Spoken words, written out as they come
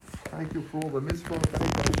Thank you for all the mitzvah.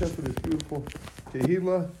 Thank you for this beautiful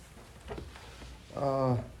Kehillah.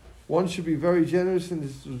 One should be very generous in the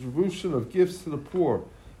distribution of gifts to the poor.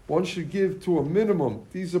 One should give to a minimum.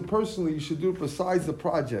 These are personally, you should do it besides the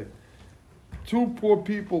project. Two poor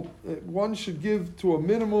people, one should give to a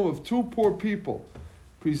minimum of two poor people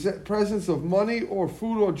presents of money or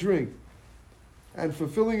food or drink. And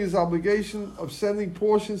fulfilling his obligation of sending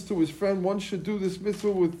portions to his friend, one should do this mitzvah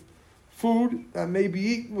with food that may be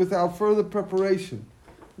eaten without further preparation.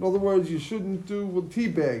 In other words, you shouldn't do with tea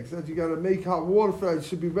bags that you got to make hot water for that. It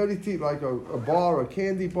should be ready to eat, like a bar, a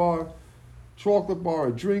candy bar, chocolate bar,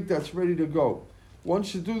 a drink that's ready to go. One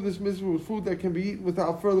should do this mitzvah with food that can be eaten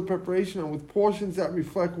without further preparation and with portions that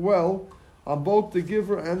reflect well on both the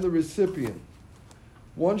giver and the recipient.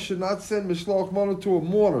 One should not send mishloach mana to a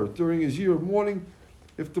mourner during his year of mourning.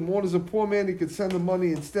 If the mourner is a poor man, he could send the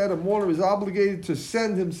money instead. A mourner is obligated to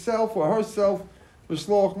send himself or herself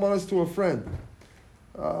mishloach manas to a friend.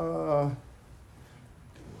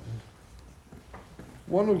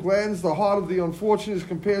 One who gladdens the heart of the unfortunate is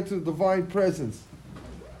compared to the divine presence.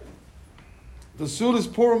 The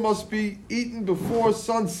Sudas Purim must be eaten before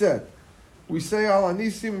sunset. We say Al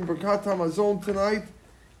Anisim and Birkat HaMazon tonight,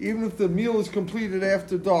 even if the meal is completed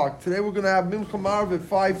after dark. Today we're going to have Mincha Marav at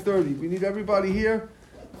 5:30. We need everybody here,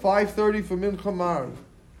 5:30 for Mincha Marav.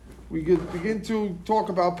 We could begin to talk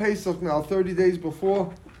about Pesach now, 30 days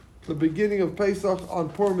before the beginning of Pesach on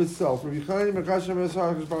Purim itself.